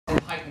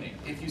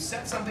if you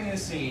set something in a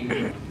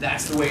scene,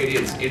 that's the way it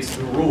is. It's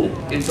the rule.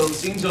 Until the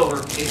scene's over,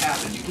 it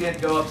happens. You can't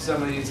go up to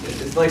somebody.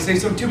 It's like, say,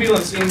 two people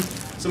in the scene.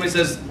 Somebody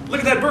says, "Look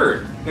at that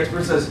bird." Next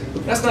person says,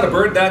 "That's not a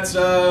bird. That's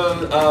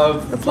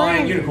a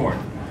flying unicorn."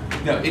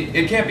 No,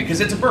 it can't be because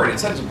it's a bird. It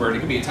said it's a bird. It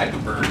could be a type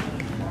of bird.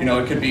 You know,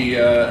 it could be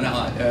an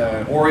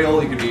oriole.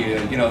 It could be,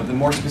 you know, the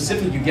more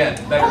specific you get,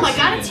 the better. Oh my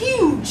God, it's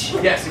huge.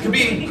 Yes, it could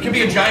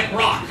be a giant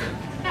rock.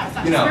 No, it's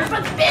not You know. bird,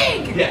 but it's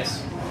big.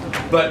 Yes,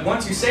 but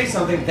once you say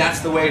something, that's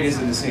the way it is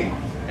in the scene,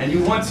 and you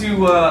want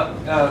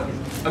to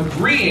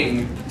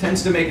agreeing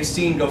tends to make a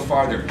scene go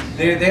farther.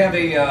 They have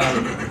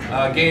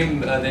a game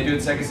they do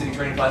at Second City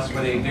training classes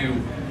where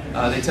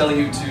they tell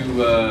you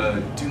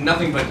to do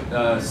nothing but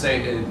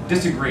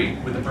disagree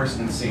with the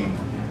person in the scene.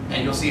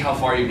 And you'll see how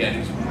far you get.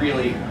 It's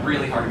really,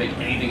 really hard to make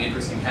anything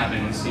interesting happen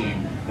in a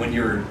scene when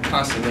you're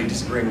constantly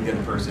disagreeing with the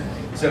other person.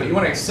 So you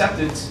want to accept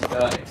it,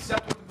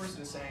 accept what the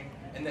person is saying,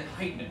 and then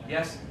heighten it.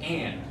 Yes,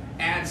 and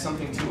add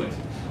something to it.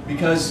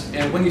 Because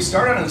when you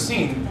start out on the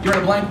scene, you're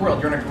in a blank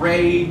world. You're in a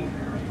gray,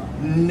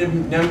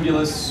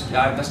 nebulous,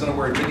 that's not a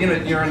word, but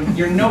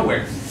you're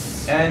nowhere.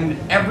 And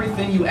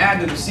everything you add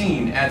to the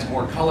scene adds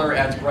more color,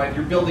 adds bright.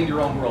 You're building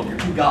your own world. You're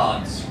two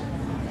gods.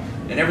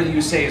 And everything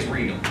you say is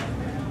real.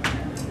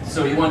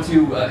 So you want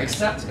to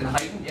accept and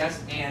heighten, yes,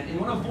 and you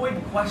want to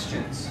avoid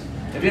questions.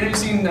 Have you ever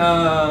seen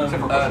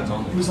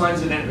Whose Line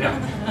Is It Anyway?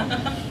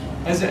 Yeah.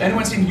 Has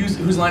anyone seen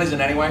Whose Line Is It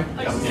Anyway?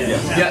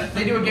 Yeah,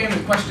 they do a game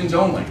of questions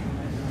only.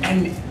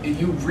 And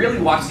you really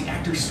watch the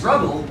actors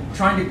struggle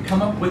trying to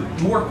come up with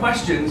more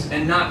questions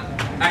and not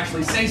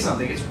actually say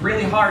something. It's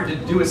really hard to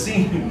do a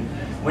scene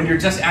when you're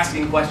just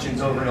asking questions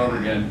over and over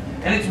again.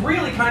 And it's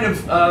really kind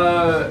of,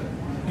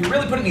 you're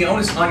really putting the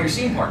onus on your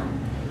scene partner.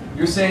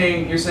 You're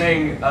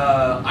saying,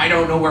 I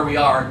don't know where we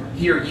are.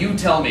 Here, you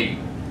tell me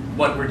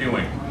what we're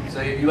doing.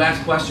 So if you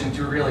ask questions,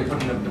 you're really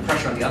putting the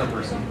pressure on the other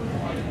person.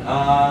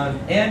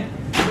 And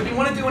what you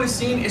want to do in a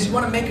scene is you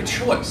want to make a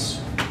choice.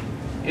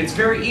 It's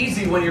very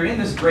easy when you're in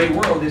this gray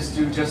world is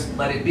to just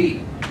let it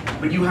be.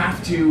 But you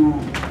have to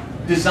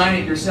design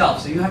it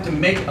yourself. So you have to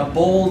make a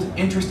bold,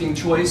 interesting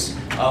choice,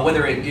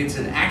 whether it's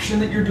an action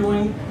that you're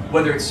doing,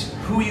 whether it's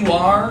who you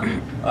are,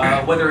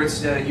 whether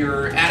it's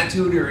your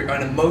attitude or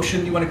an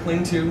emotion you want to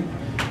cling to,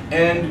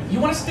 and you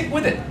want to stick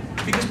with it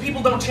because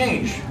people don't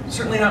change.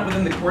 Certainly not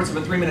within the course of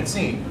a 3-minute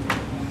scene.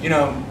 You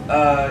know,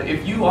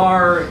 if you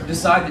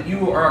decide that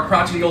you are a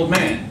crotchety old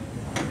man,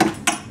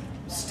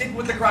 stick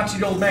with the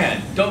crotchety old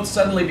man. Don't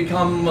suddenly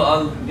become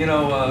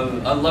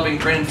a loving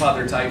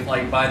grandfather type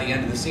like by the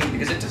end of the scene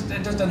because it just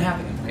doesn't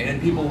happen, and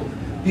people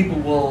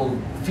will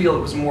feel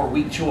it was a more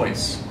weak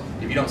choice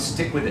if you don't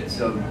stick with it.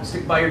 So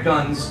stick by your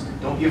guns,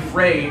 don't be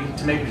afraid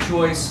to make a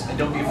choice, and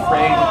don't be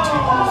afraid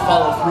to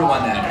follow through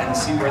on that and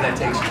see where that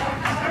takes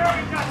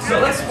you. So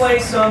let's play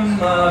some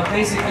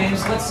basic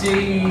games. Let's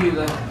see,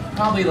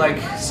 probably like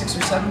 6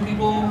 or 7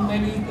 people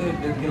maybe.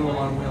 They're getting a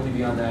little unwieldy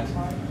beyond that.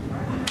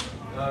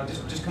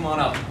 Just come on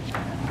up.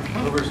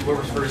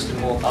 Whoever's first, and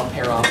I'll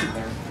pair off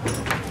there.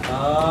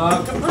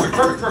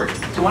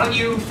 Perfect. So why don't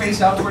you face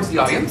out towards the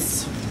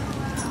audience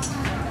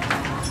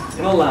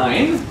in a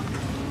line.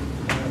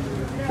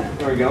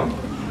 There we go.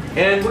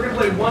 And we're going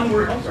to play one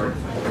word. Oh, sorry.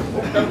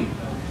 We're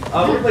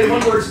going to play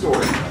one word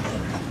story.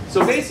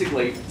 So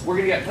basically, we're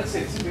going to get, let's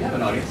say we have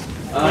an audience.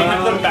 Can we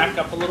have them back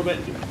up a little bit?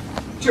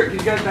 Sure, can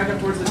you guys back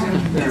up towards the table?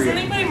 Does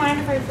anybody mind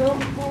if I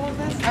film all of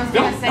this? I was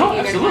going to say, no,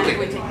 you guys mind if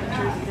we absolutely. take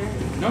pictures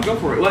either? No, go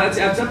for it. Well,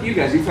 that's up to you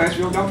guys. You guys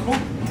feel comfortable?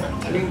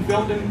 Being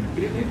filmed and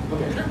videotaped?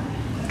 Okay. Sure.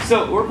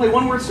 So, we're going to play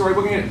one word story.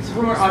 We're going to get,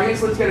 from our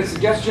audience, let's get a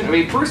suggestion of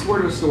a first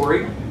word of a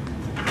story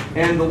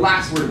and the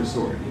last word of a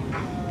story.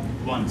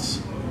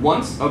 Once.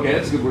 Once? Okay,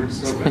 that's a good word to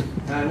start with.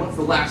 And what's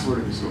the last word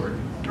of the story?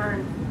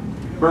 Burn.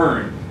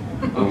 Burn.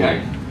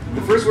 Okay.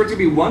 The first word's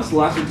going to be once, the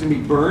last word's going to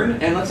be burn,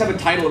 and let's have a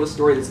title of a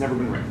story that's never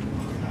been written.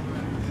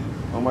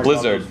 Oh my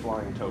Blizzard. God, those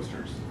flying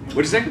toasters. What'd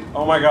you say?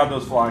 Oh my God,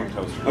 those flying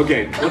toasters.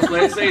 Okay,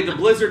 let's say the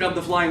blizzard of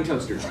the flying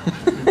toasters.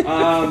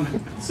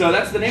 So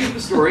that's the name of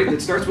the story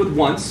that starts with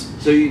once.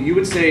 So you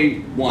would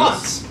say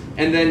once,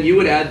 and then you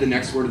would add the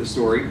next word of the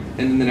story,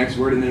 and then the next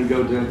word, and then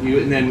go to you,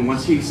 and then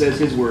once he says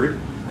his word,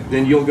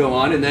 then you'll go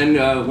on, and then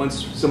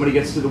once somebody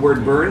gets to the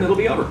word burn, it'll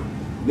be over.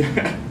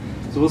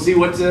 So we'll see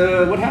what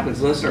happens.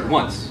 So let's start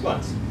once.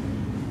 Once.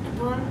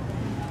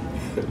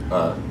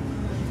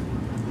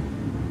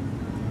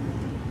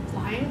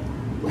 Flying?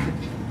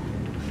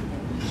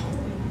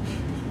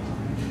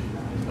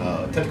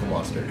 Tentacle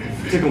monster.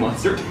 Tickle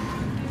monster.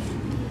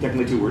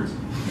 Technically 2 words.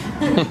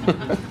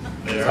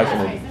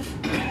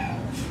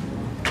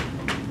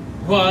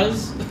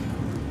 Was.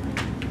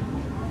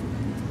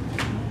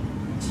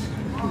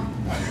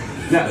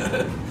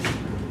 No.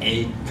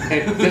 It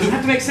doesn't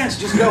have to make sense.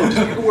 Just go. Just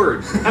pick a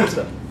word.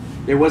 Hamster.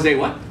 There was a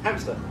what?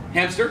 Hamster.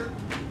 Hamster.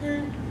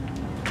 Bird?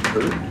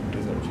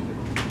 Is that what you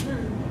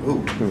did?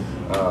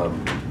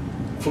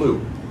 Ooh.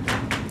 Flew.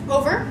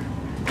 Over?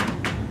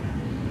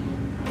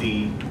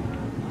 The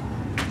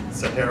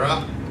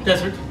Sahara.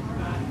 Desert.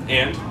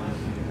 And.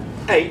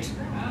 8.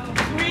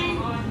 3.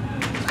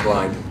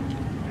 Blind.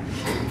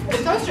 The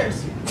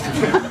toasters.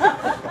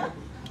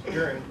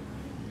 Urine.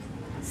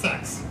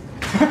 Sex.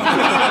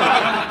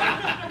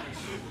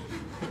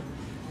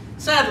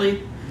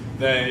 Sadly,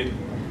 They.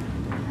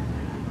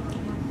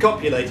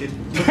 Copulated.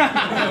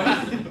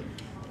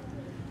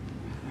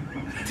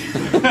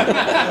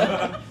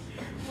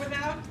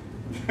 Without.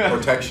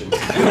 Protection.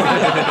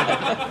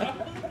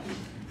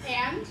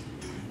 And.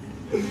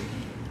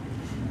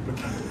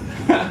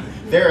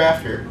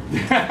 Thereafter.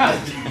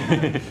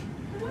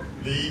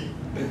 The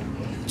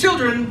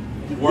children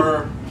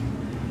Were.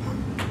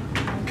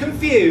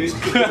 confused.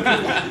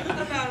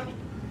 About.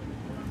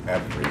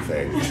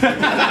 Everything.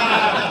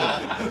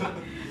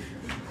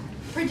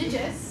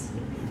 Prodigious.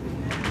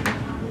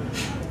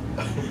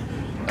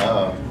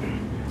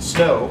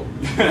 Snow.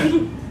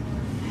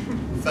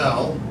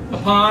 Fell.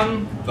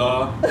 upon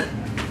The.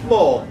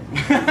 Mole.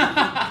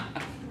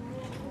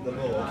 The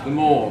mole. The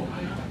mole.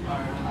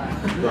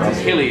 It's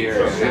a hilly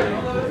area.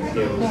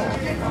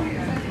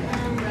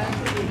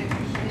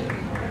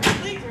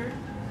 Later.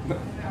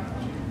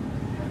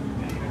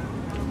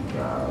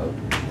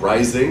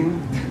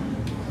 Rising.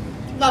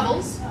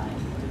 Levels.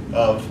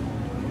 Of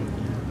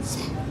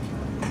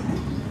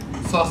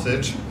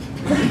sausage.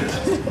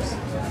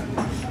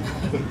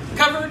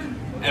 covered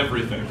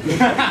Everything.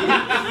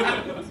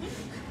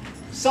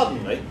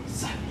 Suddenly.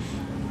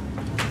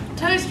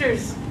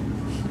 Toasters.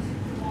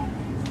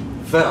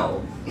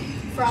 Fell.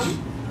 From.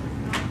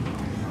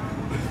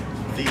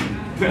 The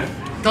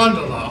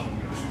gondola.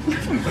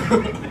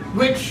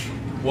 which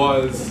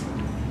Was.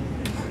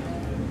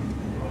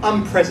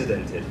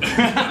 Unprecedented.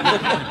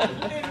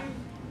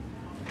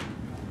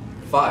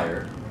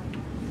 Fire.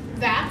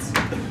 That.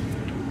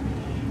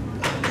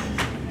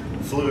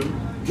 Flew.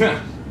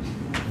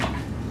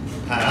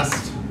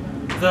 Past.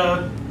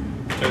 the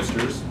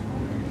Toasters.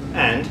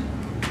 And.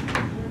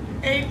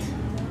 Ate.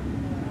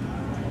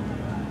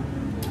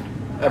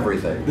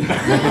 Everything. All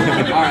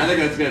right, I think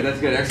that's good. That's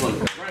good. Excellent.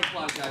 Round of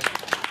applause, guys.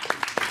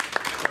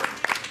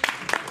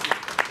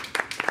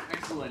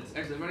 Excellent.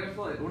 Excellent. Want to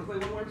play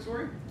one more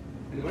story?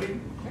 Anybody?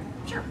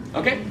 Sure.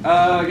 Okay,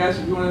 guys,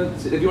 if you want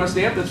to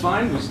stay up, that's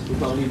fine. We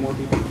probably need more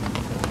people.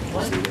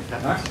 All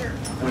right. Sure.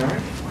 All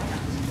right.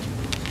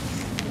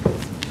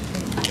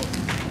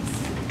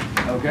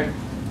 Okay.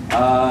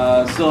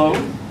 So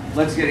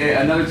let's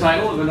get another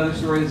title of another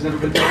story that's never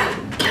been told.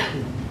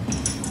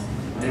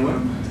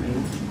 Anyone?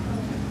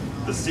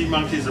 The Sea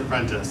Monkey's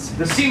Apprentice.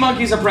 The Sea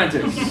Monkey's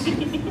Apprentice.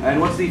 And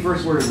what's the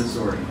first word of the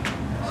story?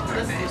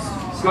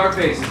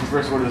 Scarface is the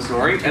first word of the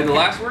story. And the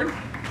last word?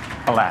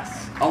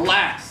 alas.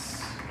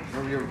 Alas.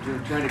 You're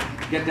trying to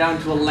get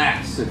down to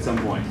alas at some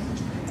point.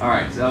 All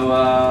right. So,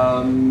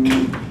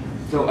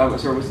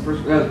 sorry. What's the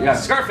first? Yeah,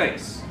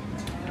 Scarface.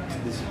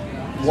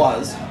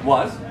 Was.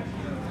 Was.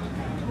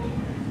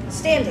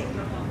 Standing.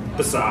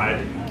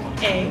 Beside.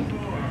 A.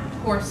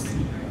 Horse.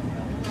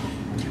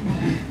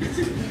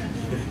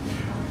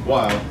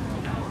 While.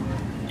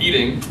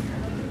 Eating.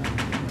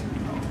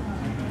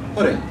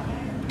 Pudding.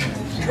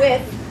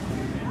 With.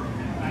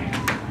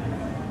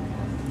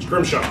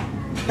 Scrimshaw.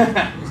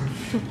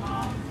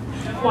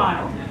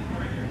 While.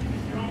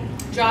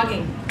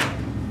 Jogging.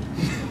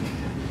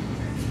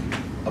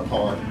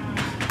 Upon.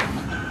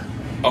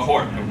 A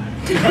horse.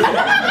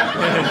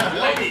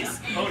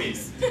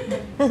 Ponies.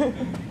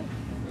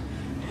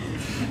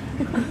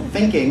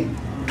 Thinking.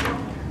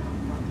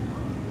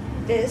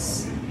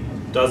 This.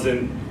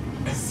 Doesn't.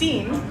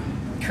 Seem.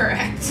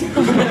 Correct.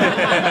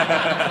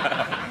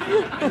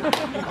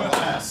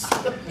 Alas.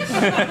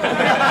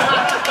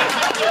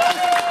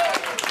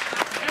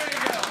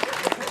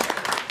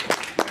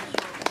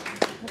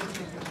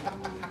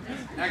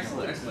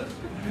 Excellent, excellent.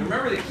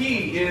 Remember, the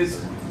key is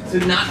to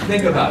not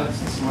think about it.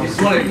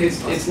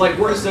 It's like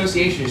word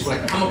association. You just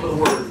like come up with a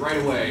word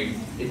right away.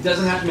 It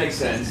doesn't have to make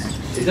sense.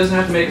 It doesn't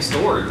have to make a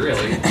story,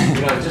 really.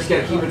 You know, just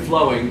gotta keep it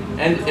flowing.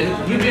 And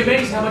you'd be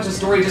amazed how much a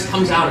story just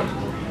comes out of it.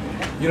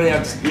 You don't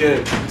have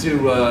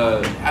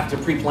to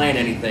pre-plan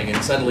anything,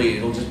 and suddenly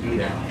it'll just be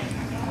there.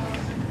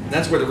 And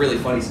that's where the really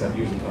funny stuff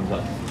usually comes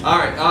up. All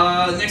right,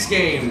 next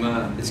game.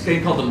 It's a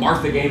game called the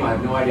Martha Game. I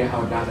have no idea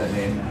how it got that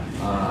name.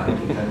 I don't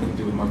think it had anything to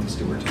do with Martha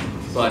Stewart.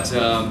 But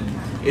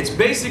it's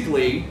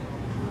basically,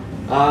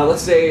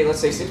 let's say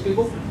 6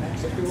 people.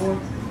 6 people.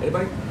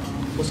 Anybody?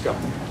 Let's go.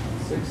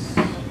 6,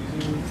 2,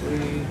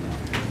 3,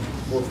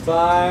 4,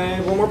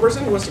 5. One more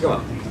person. Who wants to go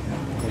up?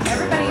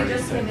 Everybody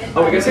just came in.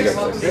 Oh, we got 6? We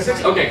got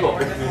 6? Okay, cool. All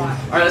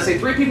right, let's say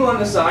 3 people on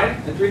this side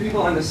and 3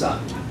 people on this side.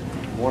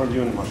 One of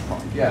you in much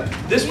fun. Yeah.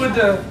 This would,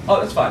 oh,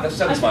 that's fine.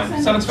 7's fine.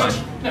 7's fine.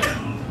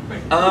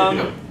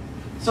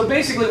 So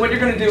basically what you're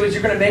going to do is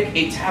you're going to make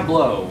a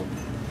tableau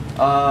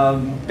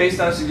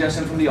based on a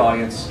suggestion from the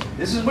audience.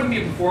 This wouldn't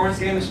be a performance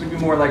game. This would be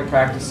more like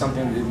practice,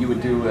 something that you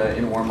would do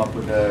in warm-up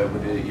with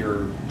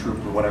your troupe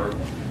or whatever.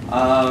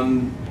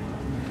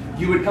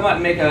 You would come out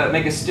and make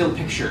a still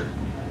picture.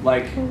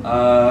 Like,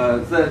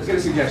 let's get a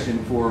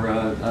suggestion for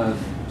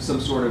some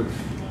sort of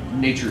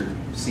nature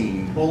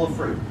scene. Bowl of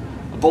fruit.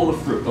 A bowl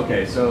of fruit.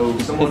 Okay, so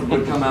someone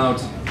would come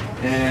out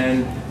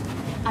and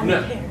I'm no.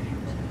 prepared.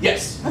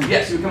 Yes,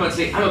 yes, you would come out and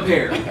say, I'm a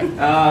pear.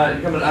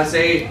 I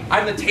say,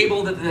 I'm the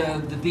table that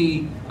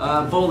the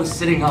bowl is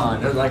sitting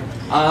on. Or like,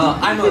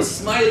 I'm a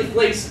smiley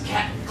face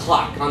cat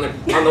clock on the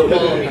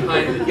wall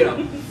behind it, you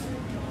know.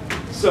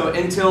 So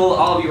until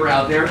all of you are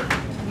out there,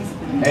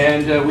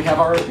 and we have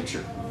our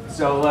picture.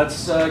 So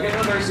let's get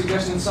another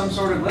suggestion, some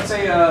sort of, let's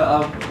say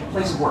a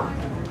place of work.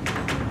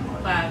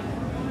 Lab.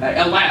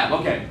 A lab,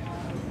 okay.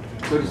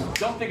 So just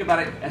don't think about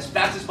it as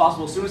fast as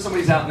possible. As soon as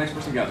somebody's out, the next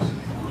person goes.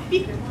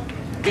 Beaker.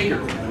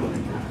 Beaker.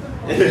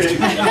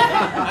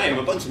 I am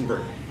a Bunsen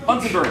bird.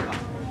 Bunsen bird.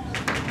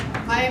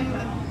 I'm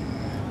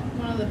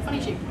one of the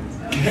funny shaped ones.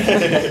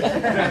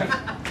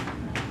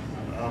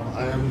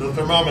 I am the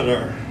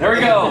thermometer. There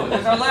we go.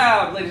 There's our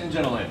lab, ladies and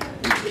gentlemen.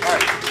 All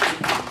right.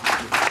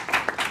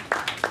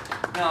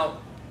 Now,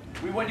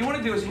 what you want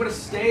to do is you want to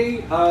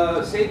stay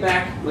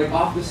back, like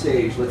off the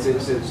stage. Let's say the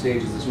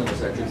stage is this middle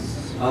section.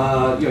 You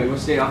want to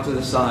stay off to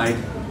the side,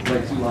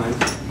 like 2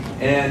 lines,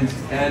 and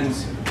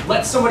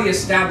let somebody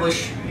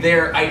establish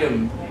their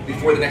item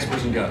before the next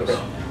person goes.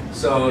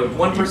 So if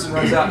one person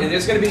runs out, and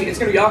it's gonna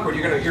be awkward.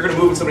 You're gonna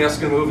move, and somebody else is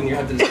gonna move, and you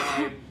have to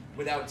decide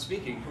without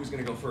speaking who's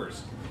gonna go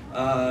first.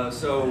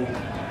 So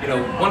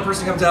one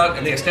person comes out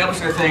and they establish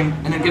their thing,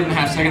 and then give them a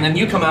half second, and then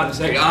you come out and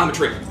say, I'm a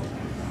tree.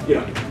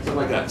 Something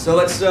like that. So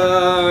let's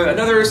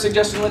another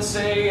suggestion. Let's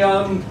say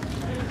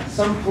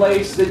some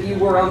place that you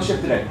were on the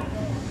ship today.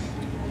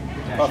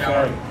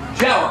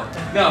 Shower.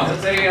 No,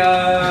 let's say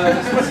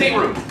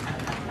stateroom.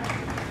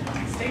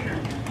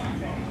 Stateroom.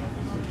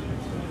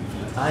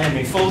 I am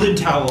a folded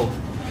towel.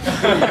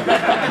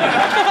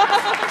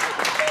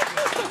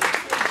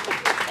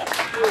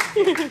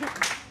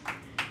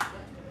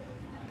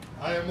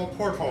 I am a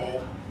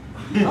porthole.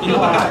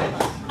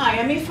 I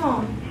am a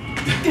phone.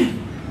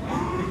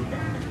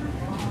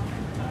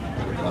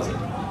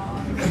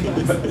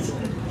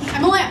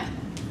 I'm a lamp.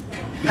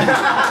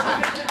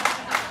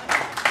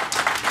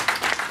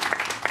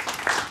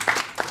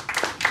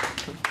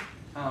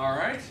 All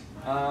right.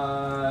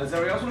 Does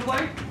everybody else want to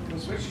play? Can we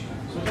switch?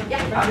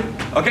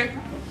 Yeah. Okay.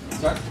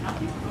 Start.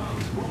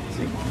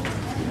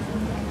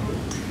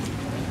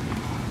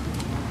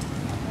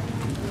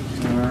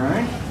 All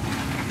right.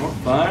 4,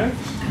 5.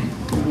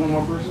 One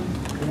more person.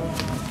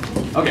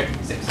 Okay.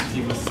 6.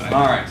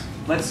 All right.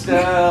 Let's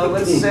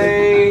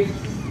say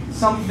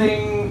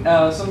something,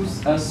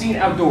 some scene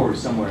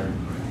outdoors somewhere.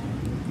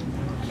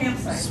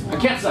 Campsite. A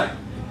campsite.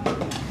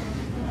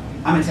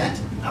 I'm a tent.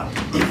 I'm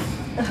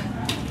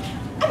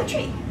a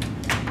tree.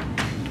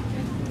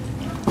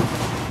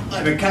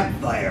 I'm a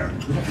campfire.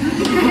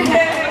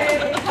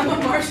 I'm a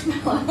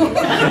marshmallow.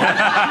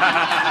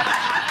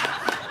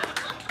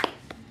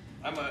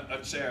 I'm a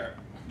chair.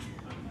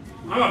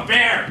 I'm a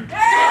bear.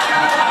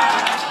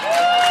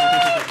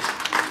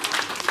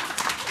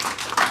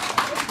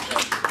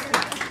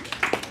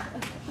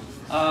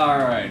 All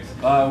right.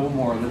 One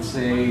more. Let's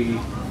say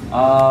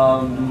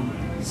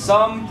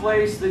some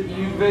place that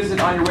you visit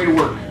on your way to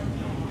work.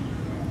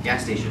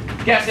 Gas station.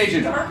 Gas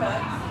station.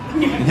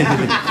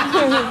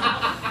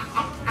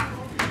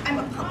 I'm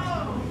a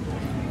pump.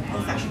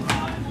 Old fashioned.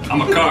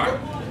 I'm a car.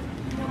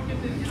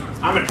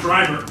 I'm a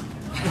driver.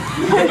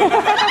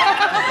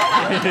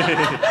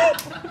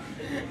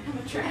 I'm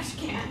a trash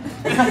can.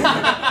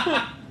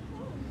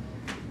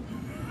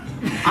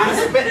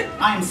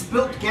 I'm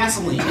spilt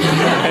gasoline.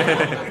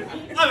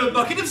 I'm a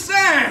bucket of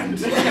sand.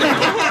 So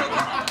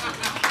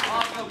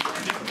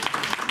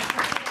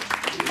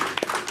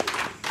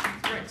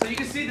you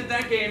can see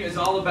that game is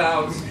all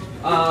about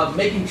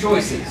making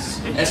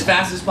choices as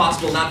fast as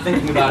possible, not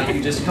thinking about it.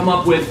 You just come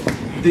up with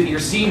your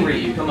scenery,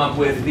 you come up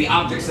with the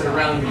objects that are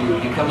around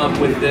you, you come up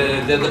with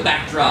the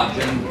backdrop,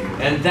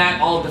 and that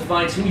all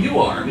defines who you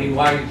are. I mean,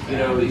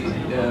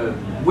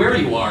 where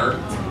you are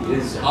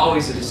is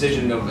always a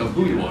decision of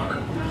who you are.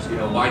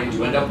 Why did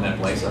you end up in that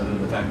place, other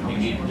than the fact that you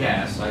need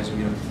gas? Let's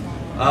see.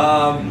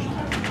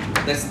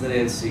 Let's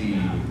see.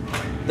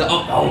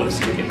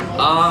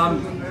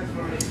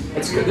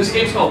 It's good. This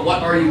game's called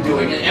What Are You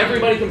Doing? And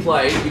everybody can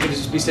play. You can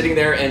just be sitting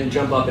there and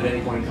jump up at any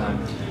point in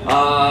time.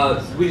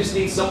 We just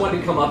need someone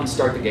to come up and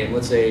start the game.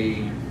 Let's say,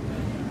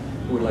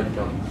 who would like to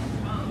come?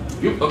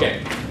 You?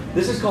 Okay.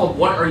 This is called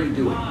What Are You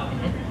Doing?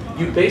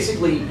 You pick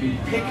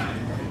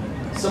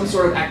some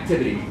sort of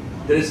activity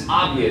that is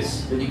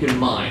obvious that you can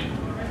mine.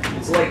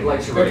 It's like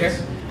charades. Okay.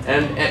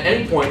 And at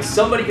any point,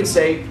 somebody can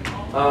say,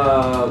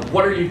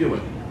 what are you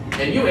doing?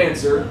 And you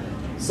answer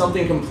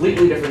something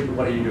completely different than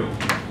what are you doing.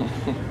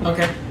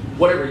 Okay.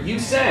 Whatever you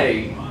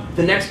say,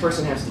 the next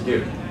person has to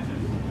do.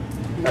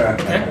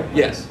 Okay.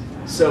 Yes.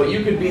 So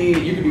you could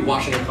be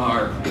washing a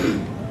car,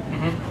 and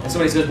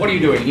somebody says, "What are you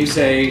doing?" And you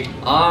say,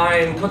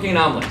 "I'm cooking an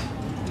omelet."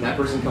 And that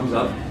person comes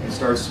up and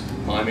starts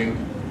miming.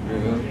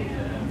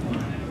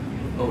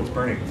 Oh, it's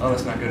burning. Oh,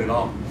 that's not good at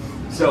all.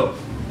 So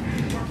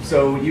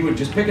you would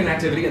just pick an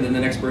activity, and then the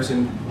next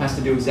person has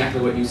to do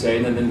exactly what you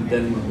say, and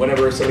then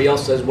whenever somebody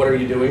else says, "What are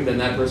you doing?" then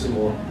that person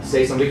will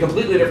say something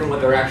completely different what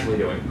they're actually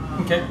doing.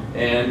 Okay.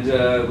 And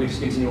we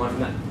just continue on from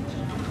that.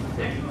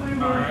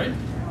 All right.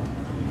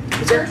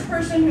 first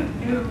person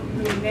who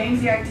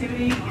names the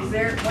activity, is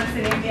there, once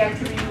they name the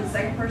activity to the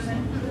second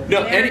person,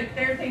 No,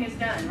 their thing is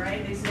done,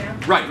 right? They sit down?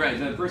 Right.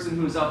 The person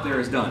who's up there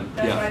is done.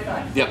 That's yeah. what I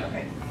thought. Yep.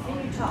 Okay.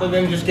 So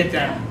then just get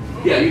down.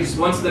 Yeah, you just,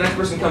 once the next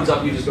person comes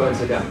up, you just go ahead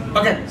and sit down.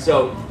 Okay.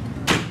 So,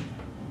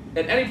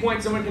 at any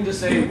point, someone can just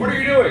say, "What are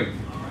you doing?"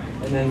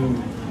 And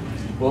then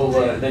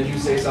then you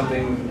say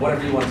something,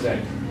 whatever you want to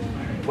say,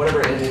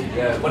 whatever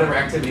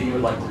activity you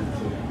would like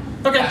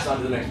to pass on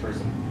to the next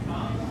person.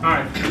 All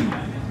right.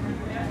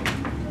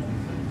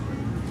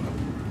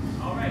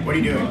 What are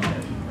you doing?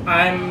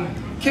 I'm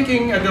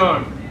kicking a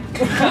dog.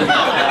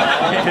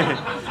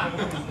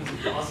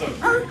 Awesome.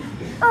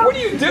 What are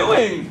you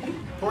doing?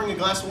 Pouring a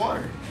glass of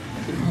water.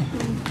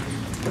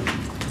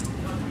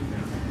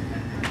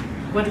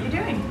 What are you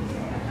doing?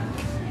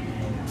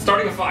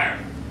 Starting a fire.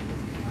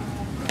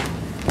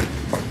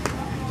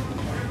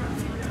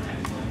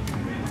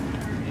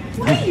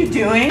 What are you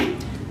doing?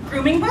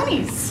 Grooming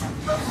bunnies. You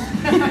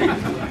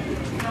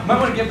might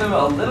want to give them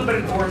a little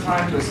bit more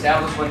time to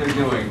establish what they're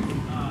doing.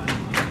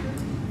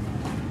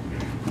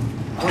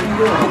 What are you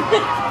doing?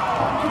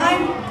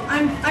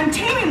 I'm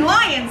taming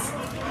lions.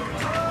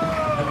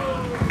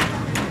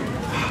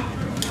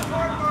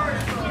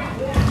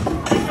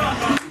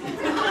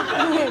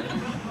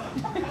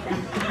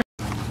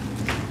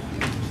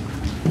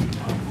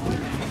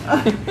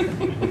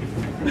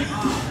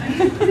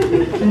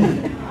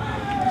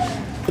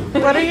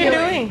 What are you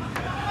doing?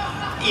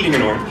 Eating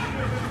an orange.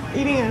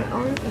 Eating an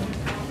orange.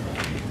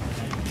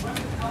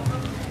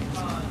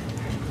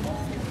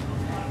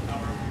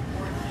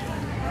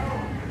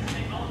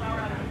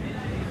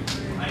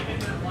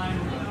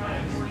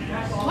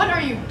 What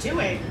are you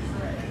doing?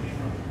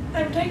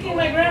 I'm taking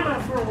my grandma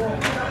for a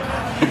walk.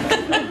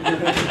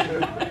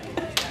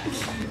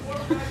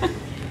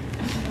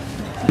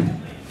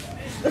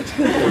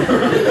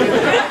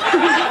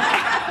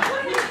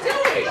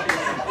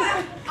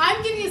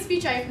 I'm giving a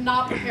speech I have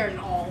not prepared at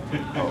all.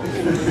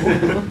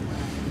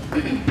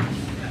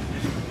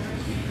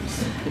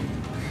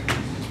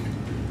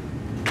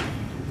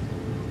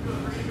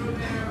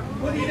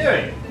 What are you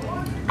doing?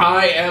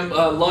 I am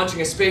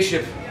launching a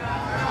spaceship.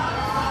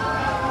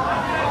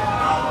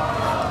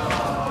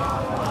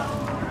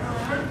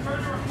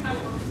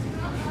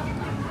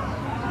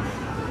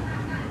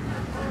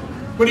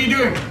 What are you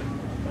doing?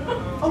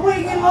 I'm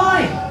waiting in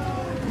line.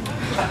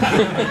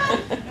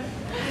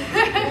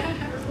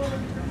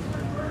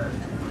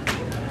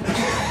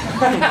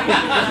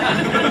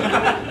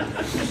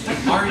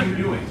 What are you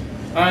doing?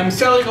 I'm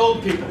selling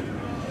old people.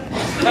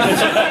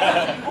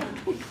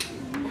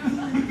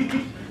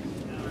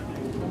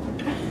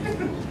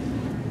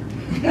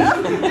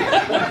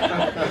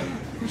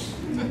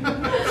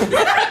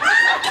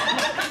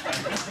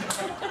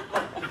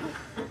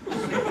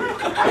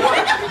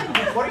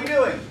 What are you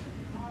doing?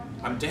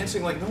 I'm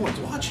dancing like no one's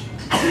watching.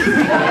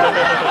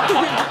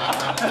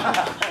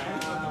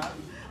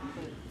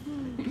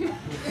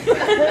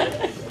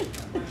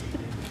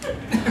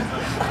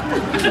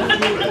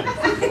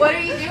 What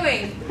are you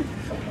doing?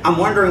 I'm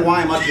wondering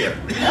why I'm up here.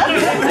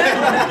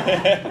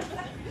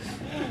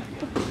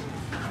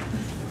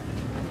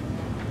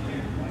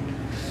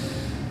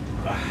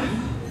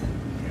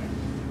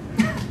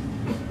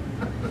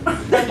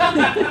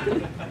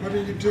 What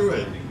are you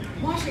doing?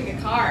 Washing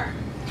a car.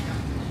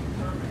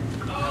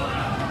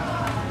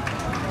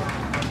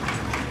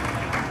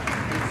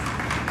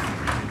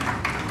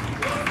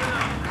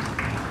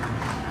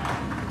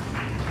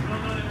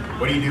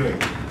 What are you doing?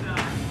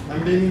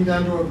 I'm beaming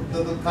down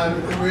to the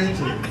planet we're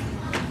waiting.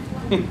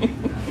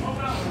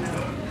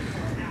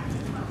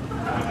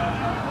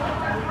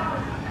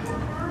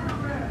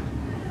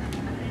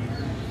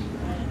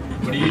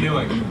 What are you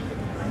doing?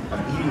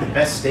 I'm eating the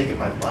best steak of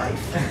my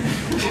life.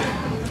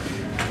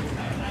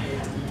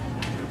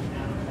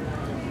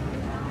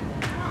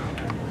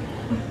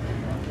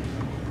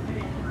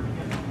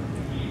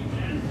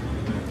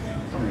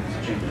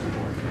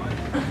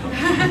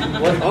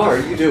 What are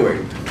you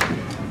doing?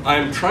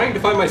 I'm trying to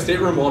find my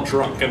stateroom while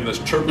drunk in this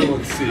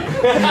turbulent sea. I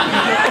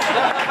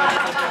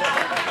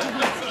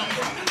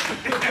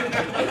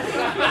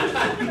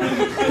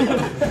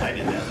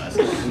did that last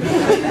time.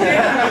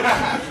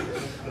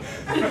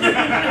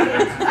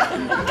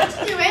 What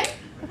you doing?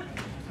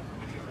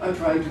 I'm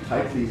trying to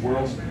type the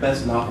world's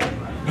best novel.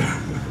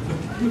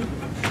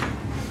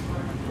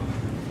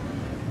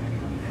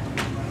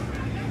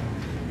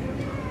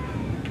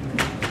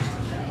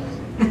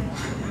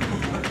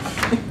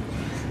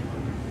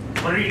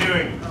 What are you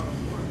doing?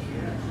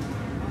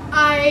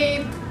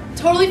 I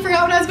totally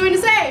forgot what I was going to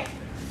say.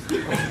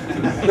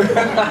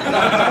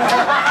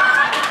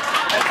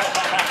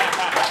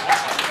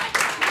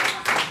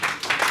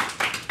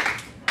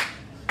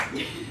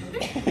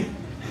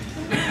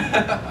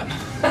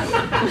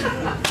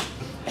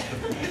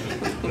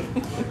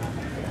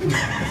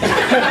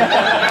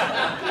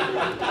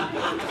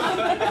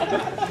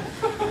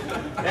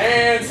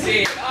 And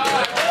see.